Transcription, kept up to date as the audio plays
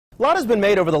A lot has been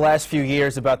made over the last few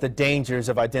years about the dangers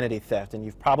of identity theft, and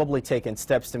you've probably taken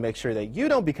steps to make sure that you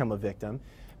don't become a victim.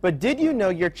 But did you know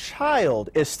your child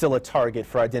is still a target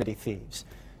for identity thieves?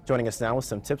 Joining us now with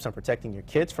some tips on protecting your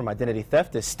kids from identity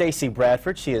theft is Stacey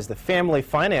Bradford. She is the family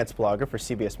finance blogger for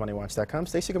CBSMoneyWatch.com.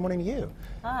 Stacey, good morning to you.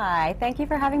 Hi, thank you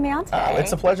for having me on today.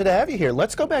 It's a pleasure to have you here.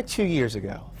 Let's go back 2 years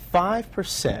ago.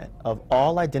 5% of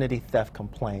all identity theft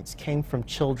complaints came from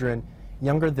children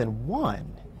younger than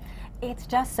 1. It's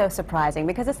just so surprising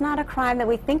because it's not a crime that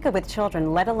we think of with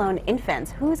children, let alone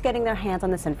infants. Who's getting their hands on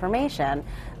this information?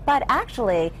 But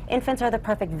actually, infants are the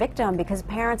perfect victim because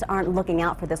parents aren't looking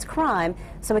out for this crime,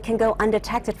 so it can go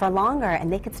undetected for longer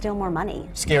and they could steal more money.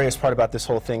 Scariest part about this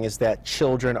whole thing is that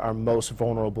children are most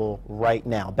vulnerable right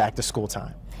now, back to school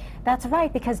time. That's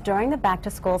right, because during the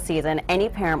back-to-school season, any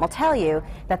parent will tell you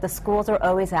that the schools are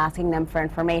always asking them for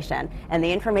information, and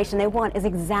the information they want is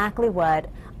exactly what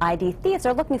ID thieves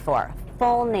are looking for: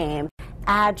 full name,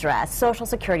 address, social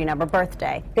security number,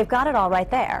 birthday. They've got it all right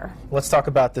there. Let's talk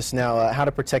about this now, how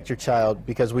to protect your child,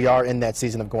 because we are in that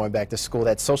season of going back to school.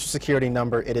 That social security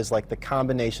number, it is like the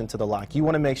combination to the lock. You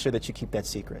want to make sure that you keep that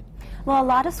secret. Well, a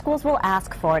lot of schools will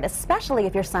ask for it, especially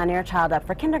if you're signing your child up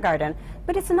for kindergarten,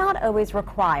 but it's not always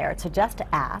required to just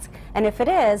ask. And if it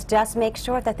is, just make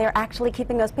sure that they're actually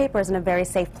keeping those papers in a very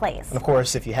safe place. And of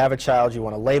course, if you have a child, you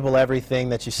want to label everything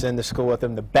that you send to school with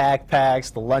them, the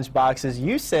backpacks, the lunch boxes.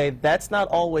 You say that's not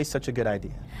always such a good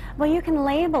idea. Well, you can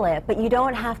label it, but you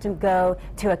don't have to go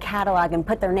to a catalog and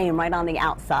put their name right on the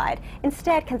outside.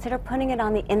 Instead, consider putting it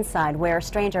on the inside where a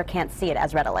stranger can't see it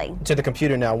as readily. To the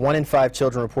computer now, 1 in 5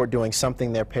 children report doing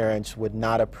something their parents would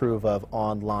not approve of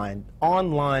online.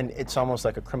 Online, it's almost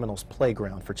like a criminal's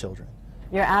playground for children.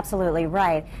 You're absolutely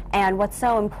right. And what's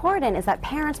so important is that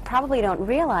parents probably don't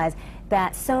realize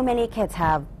that so many kids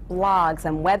have blogs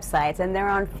and websites, and they're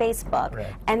on Facebook, right,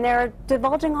 and they're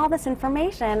divulging all this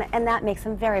information, and that makes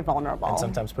them very vulnerable. And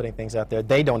sometimes putting things out there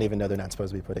they don't even know they're not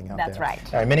supposed to be putting out there. That's right.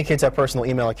 All right, many kids have personal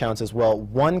email accounts as well.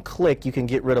 One click, you can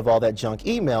get rid of all that junk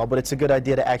email, but it's a good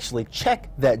idea to actually check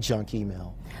that junk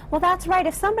email. Well, that's right.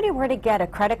 If somebody were to get a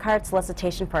credit card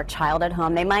solicitation for a child at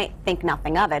home, they might think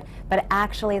nothing of it, but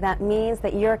actually that means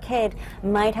that your kid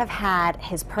might have had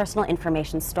his personal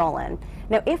information stolen.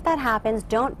 Now, if that happens,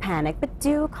 don't panic, but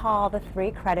do call the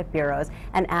 3 credit bureaus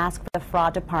and ask for the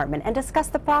fraud department and discuss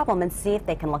the problem and see if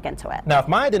they can look into it. Now, if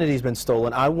my identity has been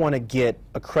stolen, I want to get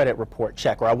a credit report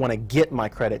check, or I want to get my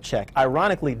credit check.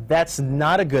 Ironically, that's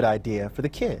not a good idea for the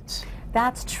kids.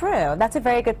 That's true. That's a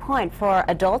very good point. For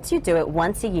adults, you do it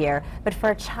once a year, but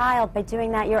for a child, by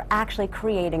doing that, you're actually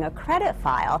creating a credit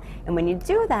file. And when you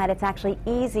do that, it's actually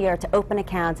easier to open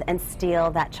accounts and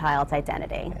steal that child's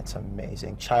identity. It's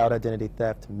amazing. Child identity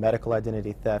theft, medical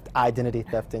identity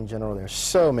theft in general. There's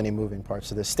so many moving parts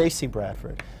to this. Stacey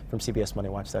Bradford from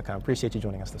CBSMoneyWatch.com. Appreciate you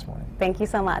joining us this morning. Thank you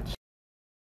so much.